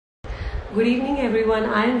Good evening everyone,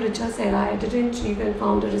 I am Richa Sera, Editor-in-Chief and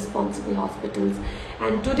Founder Responsible Hospitals,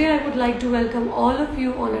 and today I would like to welcome all of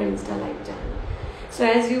you on our Insta Live channel. So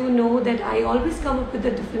as you know that I always come up with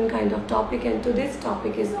a different kind of topic, and today's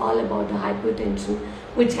topic is all about the hypertension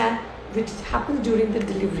which happens during the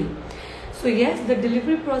delivery. So yes, the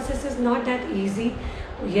delivery process is not that easy.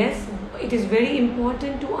 Yes, it is very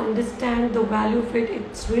important to understand the value of it.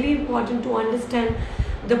 It's really important to understand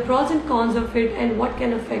the pros and cons of it and what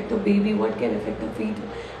can affect the baby, what can affect the fetus.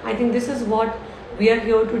 I think this is what we are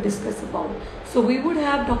here to discuss about. So we would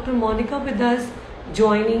have Dr. Monica with us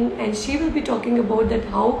joining, and she will be talking about that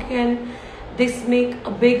how can this make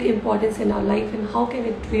a big importance in our life and how can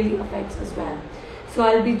it really affects us well. So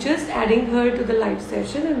I'll be just adding her to the live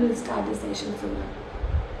session and we'll start the session soon.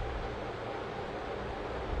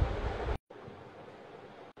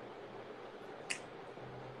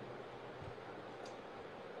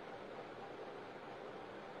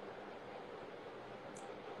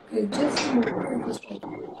 Okay, just a moment.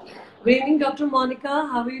 Good evening, Dr. Monica.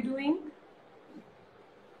 How are you doing?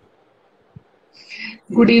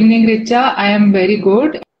 Good evening, Richa. I am very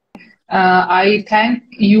good. I thank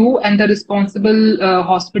you and the Responsible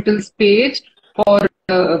Hospitals page for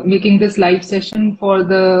making this live session for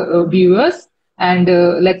the viewers. And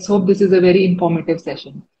let's hope this is a very informative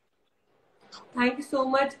session. Thank you so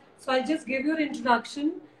much. So I'll just give you an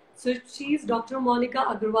introduction. So she's Dr. Monica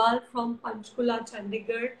Agarwal from Panchkula,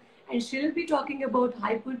 Chandigarh, and she'll be talking about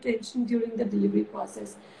hypertension during the delivery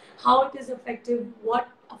process, how it is effective, what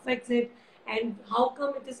affects it, and how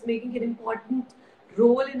come it is making an important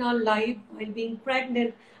role in our life while being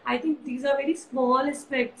pregnant. I think these are very small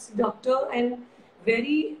aspects, doctor, and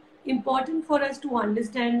very important for us to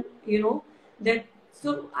understand, that.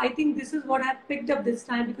 So I think this is what I've picked up this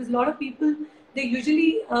time, because a lot of people, they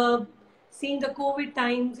usually seeing the COVID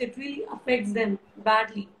times, it really affects them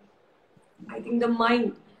badly. I think the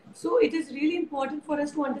mind. So it is really important for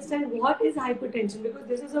us to understand what is hypertension, because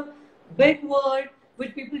this is a big word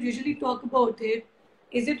which people usually talk about it.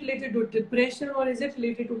 Is it related to depression or is it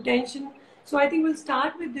related to tension? So I think we'll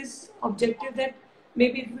start with this objective that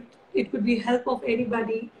maybe it could be help of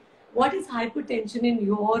anybody. What is hypertension in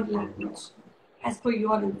your language, as per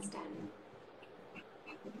your understanding?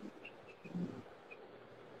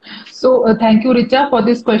 So thank you, Richa, for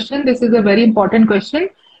this question. This is a very important question.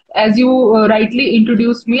 As you rightly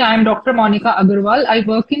introduced me, I am Dr. Monica Agarwal. I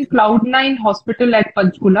work in Cloud9 Hospital at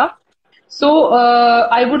Panchkula. So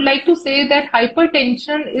I would like to say that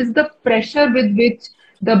hypertension is the pressure with which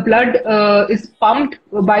the blood is pumped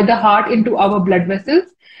by the heart into our blood vessels,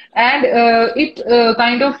 and it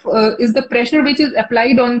kind of is the pressure which is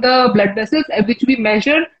applied on the blood vessels, which we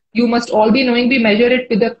measure. You must all be knowing we measure it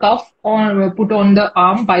with a cuff or put on the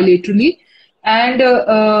arm bilaterally, and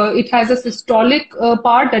it has a systolic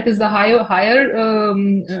part, that is the higher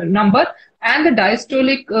number, and the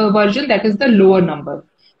diastolic version, that is the lower number.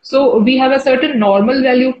 So we have a certain normal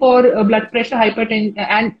value for blood pressure, hypertension,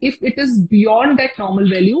 and if it is beyond that normal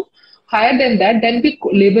value, higher than that, then we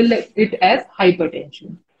label it as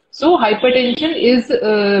hypertension. So hypertension is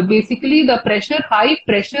basically the pressure, high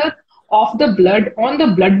pressure of the blood on the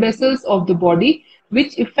blood vessels of the body,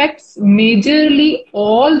 which affects majorly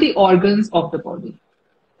all the organs of the body.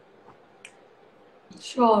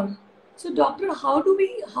 Sure. So, doctor, how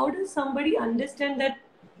does somebody understand that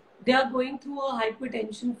they are going through a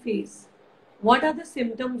hypertension phase? What are the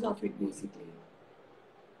symptoms of it basically?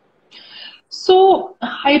 So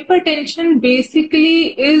hypertension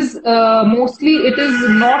basically is mostly, it is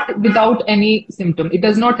not without any symptom. It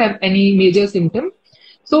does not have any major symptom.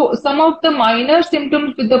 So some of the minor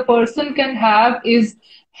symptoms that the person can have is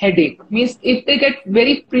headache. Means if they get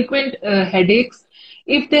very frequent headaches,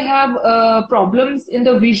 if they have problems in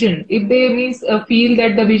the vision, if they feel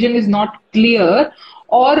that the vision is not clear,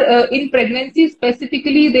 or in pregnancy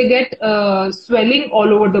specifically, they get swelling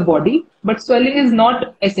all over the body, but swelling is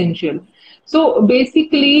not essential. So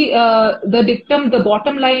basically, the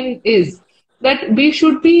bottom line is that we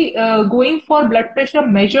should be going for blood pressure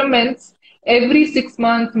measurements every 6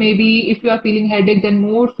 months, maybe if you are feeling headache, then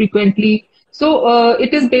more frequently. So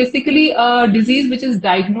it is basically a disease which is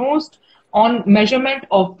diagnosed on measurement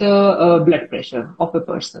of the blood pressure of a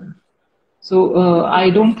person. So I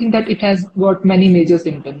don't think that it has got many major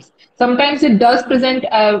symptoms. Sometimes it does present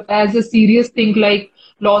as a serious thing like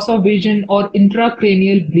loss of vision or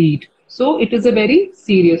intracranial bleed. So it is a very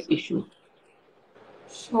serious issue.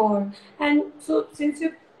 Sure. And so since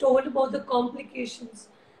you've told about the complications,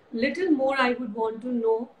 little more I would want to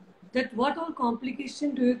know that what all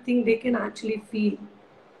complication do you think they can actually feel,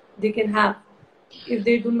 they can have, if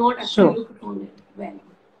they do not actually look upon it well?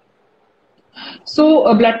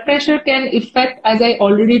 So, blood pressure can affect, as I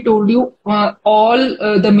already told you, all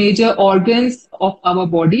the major organs of our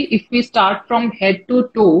body. If we start from head to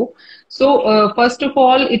toe, so first of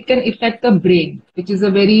all, it can affect the brain, which is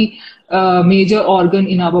a very major organ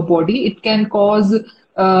in our body. It can cause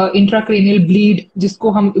intracranial bleed,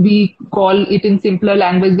 जिसको हम we call it in simpler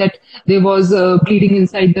language that there was bleeding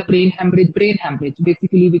inside the brain hemorrhage,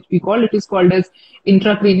 basically, which we call it is called as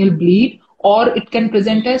intracranial bleed, or it can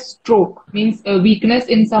present as stroke, means weakness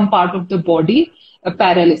in some part of the body,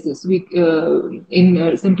 paralysis.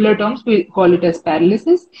 In simpler terms, we call it as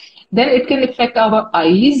paralysis. Then it can affect our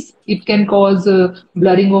eyes. It can cause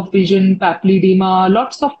blurring of vision, papilledema,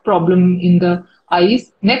 lots of problem in the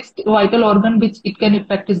eyes. Next vital organ which it can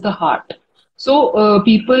affect is the heart. So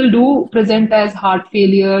people do present as heart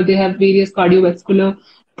failure. They have various cardiovascular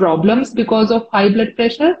problems because of high blood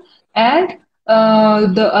pressure. And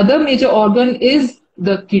the other major organ is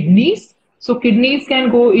the kidneys. So kidneys can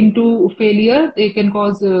go into failure. They can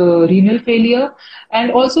cause renal failure,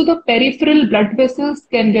 and also the peripheral blood vessels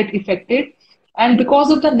can get affected. And because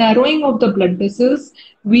of the narrowing of the blood vessels,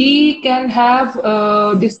 we can have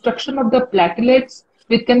destruction of the platelets,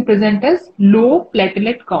 which can present as low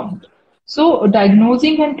platelet count. So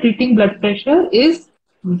diagnosing and treating blood pressure is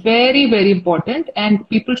very, very important, and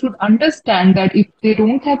people should understand that if they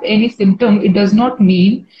don't have any symptom, it does not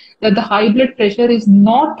mean that the high blood pressure is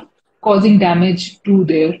not causing damage to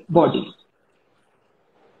their body.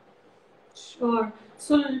 Sure.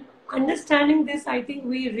 So, understanding this, I think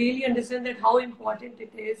we really understand that how important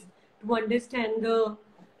it is to understand the,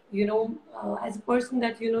 as a person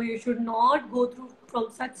that, you should not go through from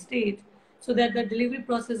such state so that the delivery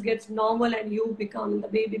process gets normal and the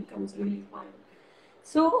baby becomes really fine.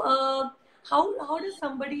 So, how does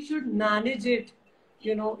somebody should manage it?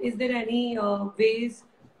 Is there any ways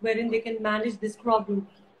wherein they can manage this problem?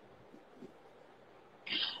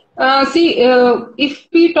 If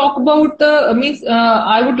we talk about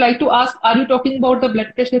I would like to ask, are you talking about the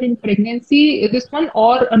blood pressure in pregnancy, this one,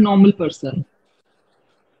 or a normal person?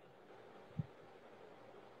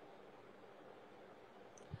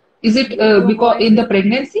 Is it Your because voice in is. the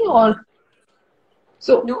pregnancy or?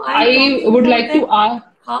 So No, I'm I talking would about like to that. ask,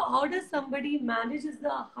 How does somebody manages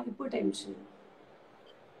the hypertension?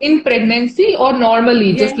 in pregnancy or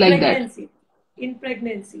normally, Yeah, just in like that? pregnancy. In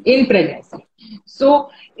pregnancy. In pregnancy. So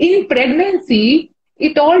in pregnancy,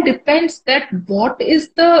 it all depends that what is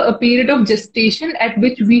the period of gestation at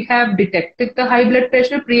which we have detected the high blood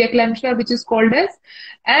pressure, preeclampsia, which is called as,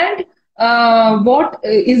 and what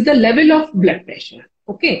is the level of blood pressure.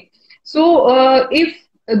 Okay. So if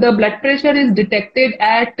the blood pressure is detected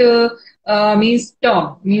at means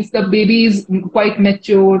term, means the baby is quite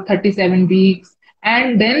mature, 37 weeks,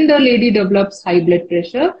 and then the lady develops high blood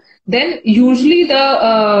pressure, then usually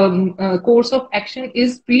the course of action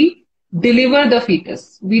is we deliver the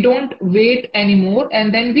fetus. We don't wait anymore,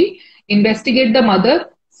 and then we investigate the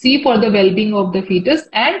mother, see for the well-being of the fetus,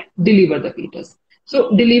 and deliver the fetus.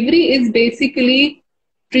 So delivery is basically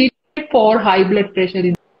treatment for high blood pressure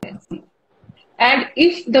in pregnancy. And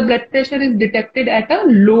if the blood pressure is detected at a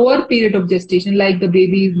lower period of gestation, like the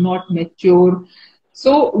baby is not mature,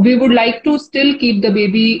 so we would like to still keep the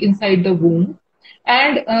baby inside the womb.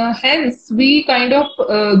 And hence, we kind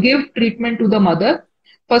of give treatment to the mother.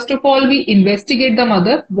 First of all, we investigate the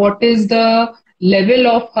mother. What is the level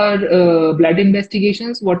of her blood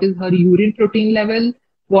investigations? What is her urine protein level?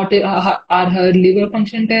 What are her liver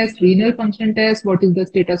function tests, renal function tests? What is the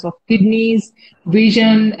status of kidneys,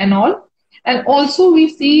 vision, and all? And also we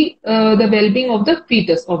see the well-being of the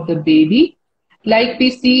fetus, of the baby. Like we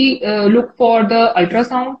see, look for the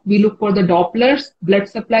ultrasound, we look for the Dopplers, blood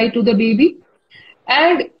supply to the baby.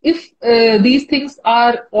 And if these things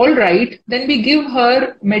are all right, then we give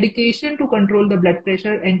her medication to control the blood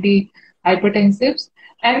pressure, antihypertensives,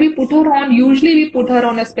 and usually we put her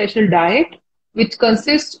on a special diet, which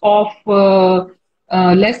consists of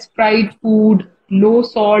less fried food, low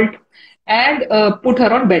salt, and put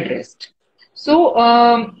her on bed rest. So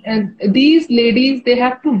and these ladies, they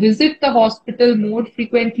have to visit the hospital more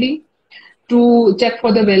frequently to check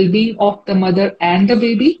for the well-being of the mother and the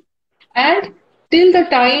baby. And till the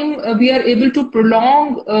time we are able to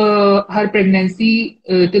prolong her pregnancy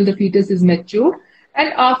till the fetus is mature,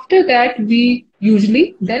 and after that we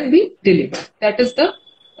usually then we deliver. That is the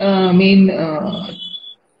main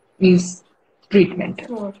means treatment.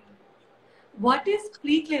 Sure. What is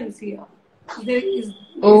preeclampsia? Is it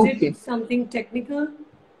Okay. something technical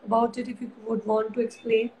about it? If you would want to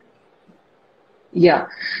explain. Yeah.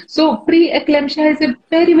 So pre-eclampsia is a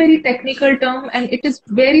very, very technical term, and it is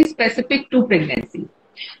very specific to pregnancy.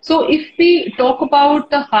 So if we talk about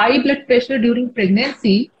the high blood pressure during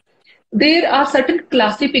pregnancy, there are certain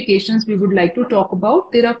classifications we would like to talk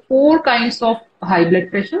about. There are four kinds of high blood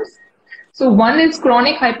pressures. So one is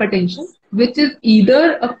chronic hypertension, which is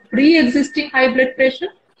either a pre-existing high blood pressure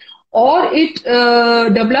or it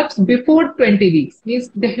develops before 20 weeks. Means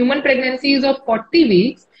the human pregnancy is of 40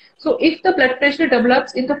 weeks. So if the blood pressure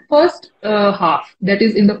develops in the first half, that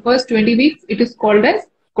is in the first 20 weeks, it is called as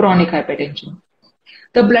chronic hypertension.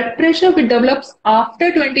 The blood pressure which develops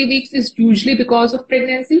after 20 weeks is usually because of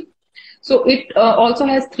pregnancy. So it also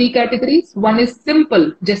has three categories. One is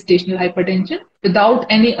simple gestational hypertension without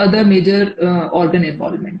any other major organ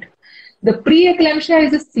involvement. The preeclampsia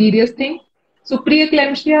is a serious thing. So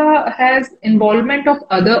preeclampsia has involvement of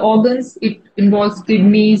other organs. It involves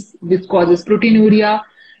kidneys, which causes proteinuria.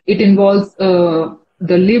 It involves the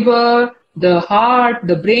liver, the heart,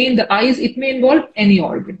 the brain, the eyes. It may involve any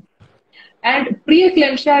organ. And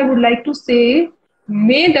preeclampsia, I would like to say,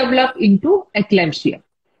 may develop into eclampsia.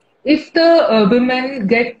 If the women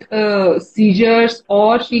get seizures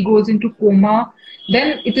or she goes into coma,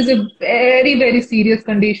 then it is a very, very serious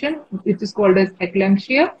condition, which is called as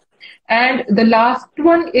eclampsia. And the last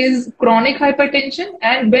one is chronic hypertension.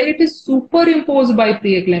 And when it is superimposed by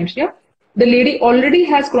preeclampsia, the lady already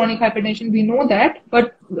has chronic hypertension, we know that.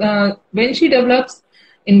 But when she develops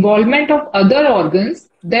involvement of other organs,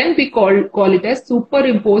 then we call it as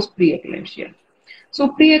superimposed preeclampsia. So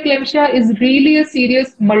preeclampsia is really a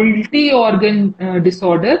serious multi-organ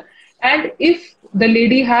disorder. And if the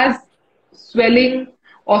lady has swelling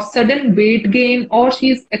or sudden weight gain, or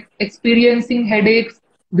she is experiencing headaches,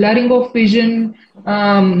 blurring of vision,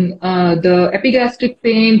 the epigastric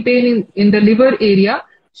pain, pain in the liver area,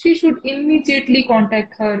 she should immediately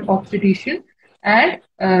contact her obstetrician, and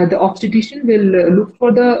the obstetrician will look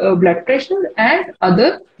for the blood pressure and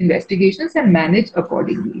other investigations and manage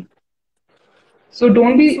accordingly. So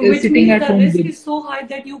don't be So which sitting means at the home risk with. is so high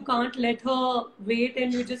that you can't let her wait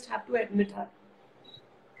and you just have to admit her.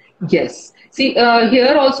 Yes. See,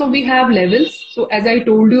 here also we have levels. So as I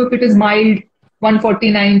told you, if it is mild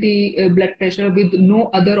 140/90 blood pressure with no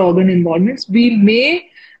other organ involvements, we may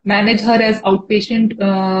manage her as outpatient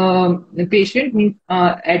patient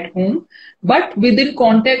at home, but within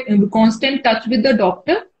constant touch with the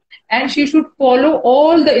doctor, and she should follow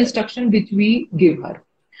all the instruction which we give her.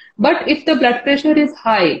 But if the blood pressure is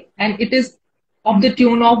high and it is of the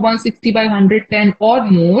tune of 160/110 or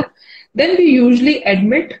more, then we usually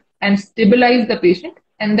admit and stabilize the patient,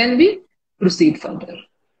 and then we proceed further.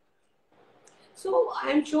 So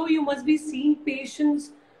I'm sure you must be seeing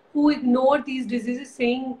patients who ignore these diseases,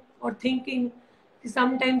 saying or thinking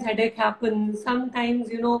sometimes headache happens, sometimes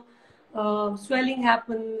swelling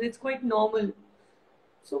happens. It's quite normal.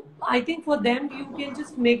 So I think for them, you can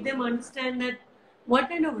just make them understand that what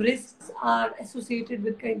kind of risks are associated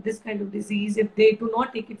with this kind of disease if they do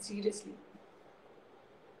not take it seriously.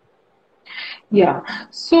 Yeah.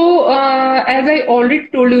 So, as I already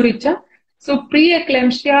told you, Richa, so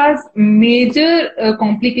preeclampsia's major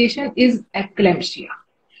complication is eclampsia.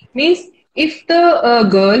 Means if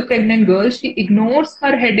the pregnant girl, she ignores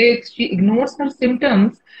her headaches, she ignores her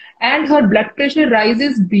symptoms, and her blood pressure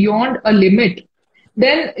rises beyond a limit,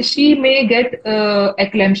 then she may get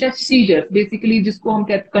eclampsia seizures. Basically, जिसको हम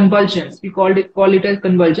कहते convulsions. We call it as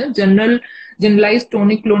convulsions, generalized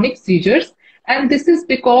tonic-clonic seizures, and this is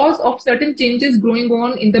because of certain changes going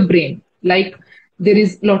on in the brain. Like there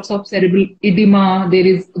is lots of cerebral edema,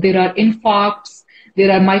 there are infarcts,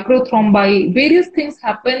 there are microthrombi, various things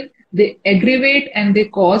happen, they aggravate and they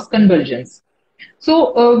cause convulsions.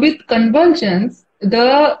 So with convulsions,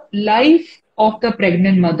 the life of the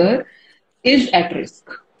pregnant mother is at risk.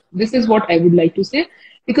 This is what I would like to say,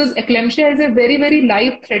 because eclampsia is a very, very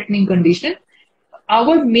life-threatening condition.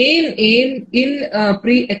 Our main aim in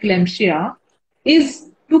pre-eclampsia is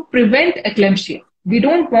to prevent eclampsia. We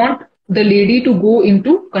don't want the lady to go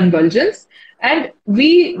into convulsions, and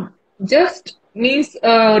we just means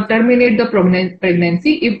terminate the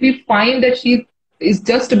pregnancy. If we find that she is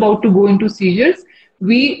just about to go into seizures,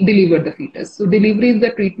 we deliver the fetus. So delivery is the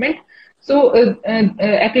treatment. So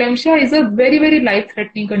eclampsia is a very, very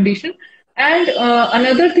life-threatening condition. And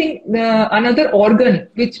another thing, another organ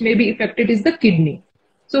which may be affected is the kidney.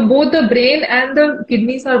 So both the brain and the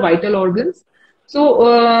kidneys are vital organs.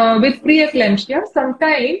 So with preeclampsia,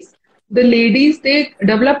 sometimes the ladies, they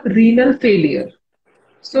develop renal failure.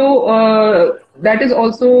 So that is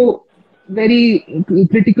also very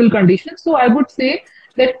critical condition. So I would say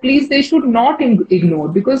that please they should not ignore,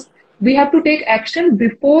 because we have to take action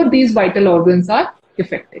before these vital organs are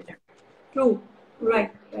affected. True.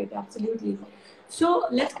 Right, absolutely. So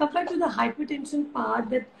let's come back to the hypertension part.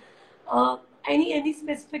 That uh, any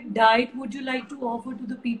specific diet would you like to offer to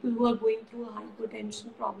the people who are going through a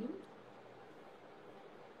hypertension problem?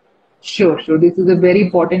 Sure, sure. This is a very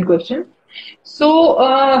important question. So,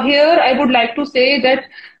 here I would like to say that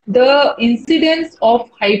the incidence of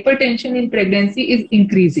hypertension in pregnancy is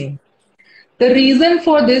increasing. The reason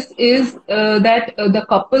for this is that the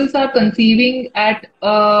couples are conceiving at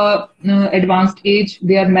advanced age.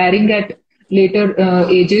 They are marrying at later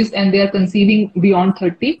ages, and they are conceiving beyond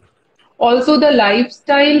 30. Also, the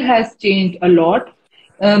lifestyle has changed a lot,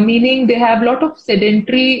 meaning they have a lot of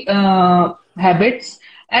sedentary habits,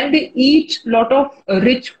 and they eat a lot of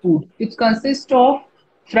rich food, which consists of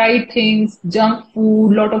fried things, junk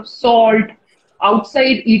food, lot of salt.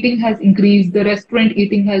 Outside eating has increased, the restaurant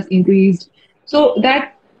eating has increased. So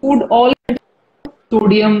that food all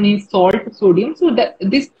sodium means salt, sodium. So that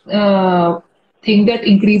this thing that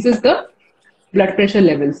increases the blood pressure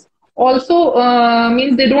levels. Also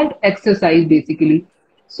means they don't exercise basically.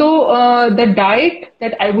 So the diet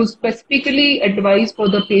that I would specifically advise for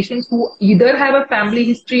the patients who either have a family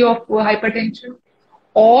history of hypertension,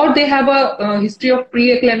 or they have a history of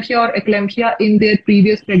preeclampsia or eclampsia in their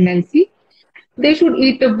previous pregnancy, they should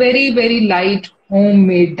eat a very, very light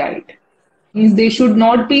homemade diet. Means they should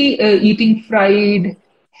not be eating fried,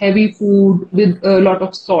 heavy food with a lot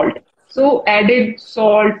of salt. So added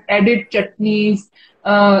salt, added chutneys,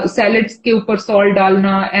 salads के ऊपर salt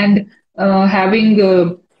डालना, and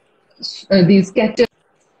having these ketchup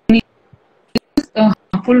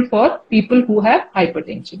harmful for people who have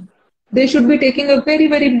hypertension. They should be taking a very,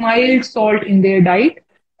 very mild salt in their diet,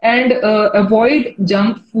 and avoid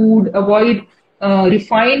junk food, avoid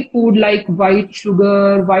refined food like white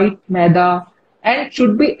sugar, white maida, and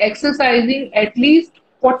should be exercising at least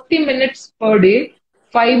 40 minutes per day,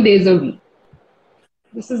 5 days a week.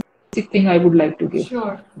 This is the basic thing I would like to give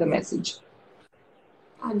Sure. the message.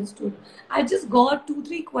 Understood. I just got two,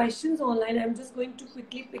 three questions online. I'm just going to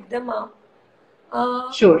quickly pick them up.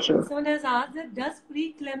 Sure, sure. Someone has asked that does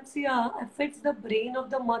preeclampsia affects the brain of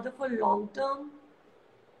the mother for long term?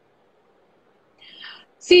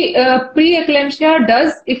 See, preeclampsia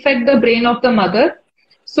does affect the brain of the mother.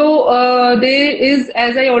 So there is,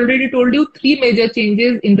 as I already told you, three major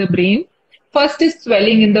changes in the brain. First is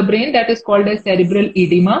swelling in the brain, that is called as cerebral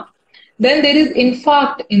edema. Then there is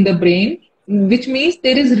infarct in the brain, which means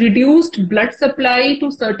there is reduced blood supply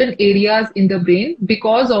to certain areas in the brain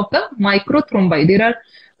because of the microthrombi. There are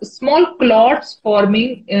small clots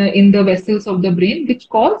forming in the vessels of the brain, which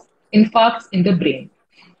cause infarcts in the brain.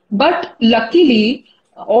 But luckily,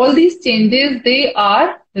 all these changes, they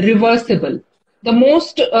are reversible. The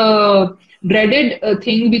most dreaded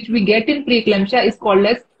thing which we get in preeclampsia is called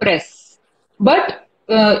as press. But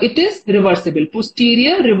it is reversible.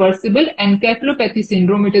 Posterior reversible encephalopathy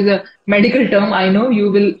syndrome. It is a medical term. I know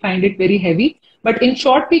you will find it very heavy. But in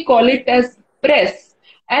short, we call it as press.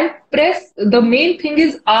 And press, the main thing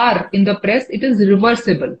is R in the press. It is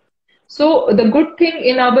reversible. So the good thing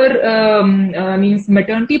in our means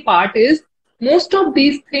maternity part is most of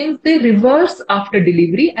these things they reverse after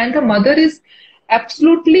delivery, and the mother is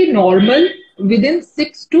absolutely normal within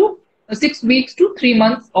 6 weeks to 3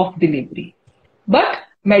 months of delivery. But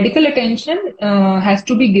medical attention has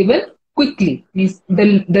to be given quickly. Means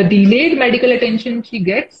the delayed medical attention she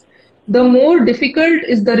gets, the more difficult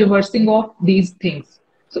is the reversing of these things.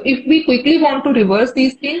 So if we quickly want to reverse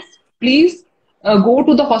these things, please go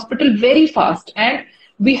to the hospital very fast, and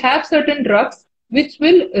we have certain drugs which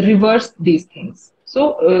will reverse these things.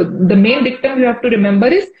 So the main dictum you have to remember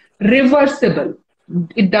is reversible.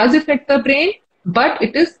 It does affect the brain, but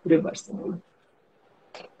it is reversible.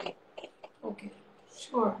 Okay,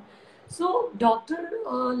 sure. So, doctor,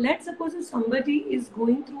 let's suppose if somebody is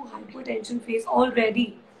going through hypertension phase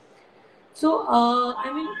already. So,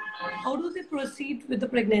 I mean, how do they proceed with the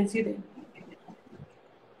pregnancy then?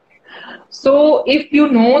 So if you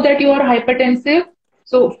know that you are hypertensive,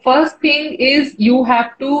 so first thing is you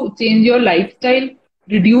have to change your lifestyle,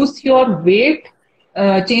 reduce your weight,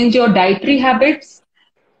 change your dietary habits,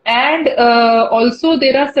 and also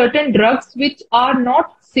there are certain drugs which are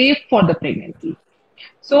not safe for the pregnancy.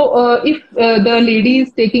 So if the lady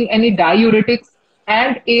is taking any diuretics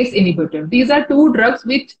and ACE inhibitor, these are two drugs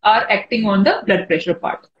which are acting on the blood pressure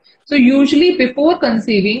part. So usually before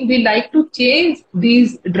conceiving, we like to change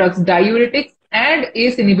these drugs, diuretics and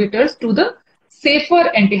ACE inhibitors, to the safer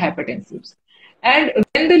antihypertensives. And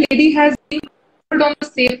when the lady has been put on the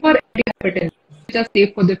safer antihypertensives, which are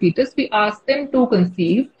safe for the fetus, we ask them to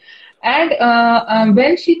conceive. And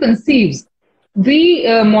when she conceives, we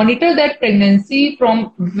monitor that pregnancy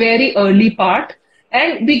from very early part,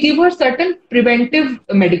 And we give her certain preventive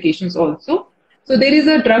medications also. So there is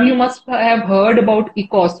a drug you must have heard about,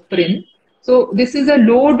 ecosprin. So this is a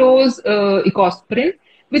low dose ecosprin,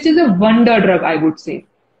 which is a wonder drug, I would say.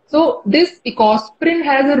 So this ecosprin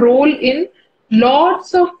has a role in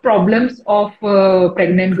lots of problems of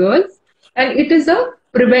pregnant girls, and it is a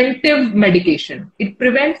preventive medication. It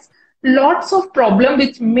prevents lots of problem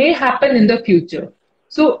which may happen in the future.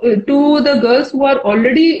 So to the girls who are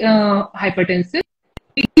already hypertensive,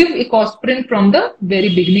 we give ecosprin from the very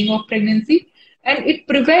beginning of pregnancy, and it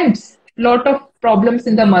prevents lot of problems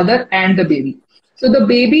in the mother and the baby. So the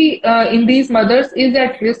baby in these mothers is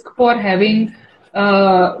at risk for having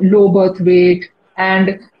low birth weight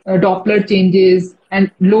and Doppler changes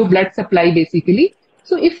and low blood supply basically.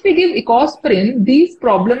 So if we give ecosprin, these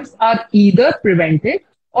problems are either prevented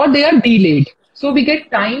or they are delayed. So we get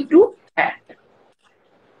time to act.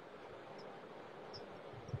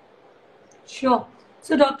 Sure.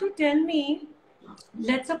 So, doctor, tell me,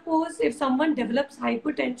 let's suppose if someone develops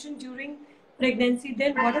hypertension during pregnancy,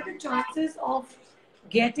 then what are the chances of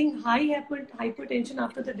getting hypertension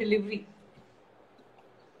after the delivery?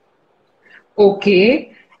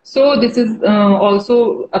 Okay. So this is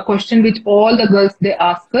also a question which all the girls they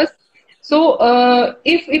ask us. So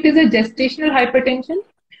if it is a gestational hypertension,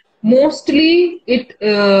 mostly it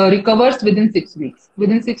recovers within 6 weeks.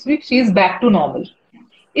 Within 6 weeks, she is back to normal.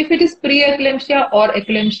 If it is pre-eclampsia or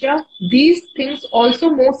eclampsia, these things also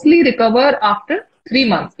mostly recover after 3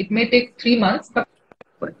 months. It may take 3 months, but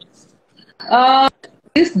uh,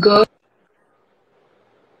 this girl.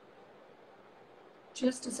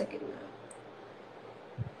 Just a second.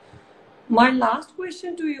 My last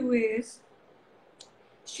question to you is,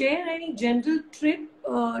 share any general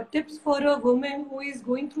tips for a woman who is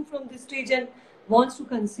going through from this stage and wants to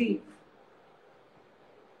conceive.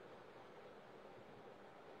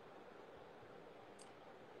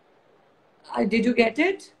 Did you get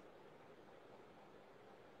it?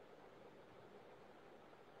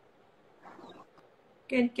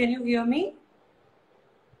 Can you hear me?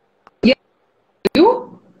 Yeah,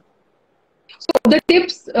 you. The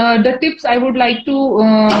tips I would like to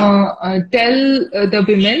tell the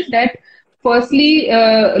women that firstly,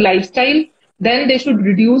 lifestyle, then they should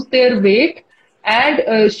reduce their weight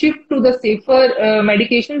and shift to the safer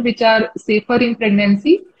medications which are safer in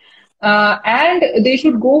pregnancy. And they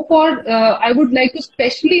should go for, I would like to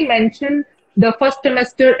specially mention the first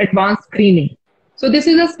trimester advanced screening. So this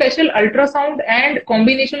is a special ultrasound and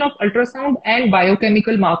combination of ultrasound and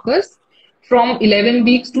biochemical markers from 11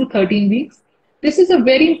 weeks to 13 weeks. This is a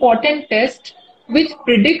very important test which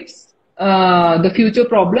predicts the future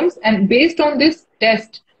problems, and based on this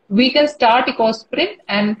test, we can start ecosprin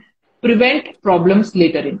and prevent problems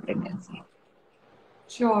later in pregnancy.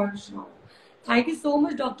 Sure, sure. Thank you so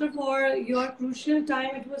much, doctor, for your crucial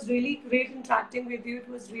time. It was really great interacting with you. It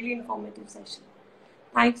was really informative session.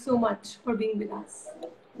 Thanks so much for being with us.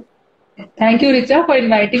 Thank you, Richa, for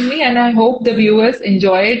inviting me, and I hope the viewers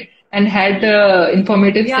enjoyed and had the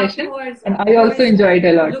informative Yeah, of session. course, And of I also course. enjoyed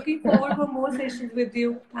a lot. Looking forward for more sessions with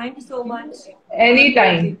you. Thank you so much. Have a great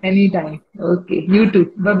Anytime, day. anytime. Okay, you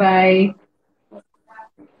too. Bye bye.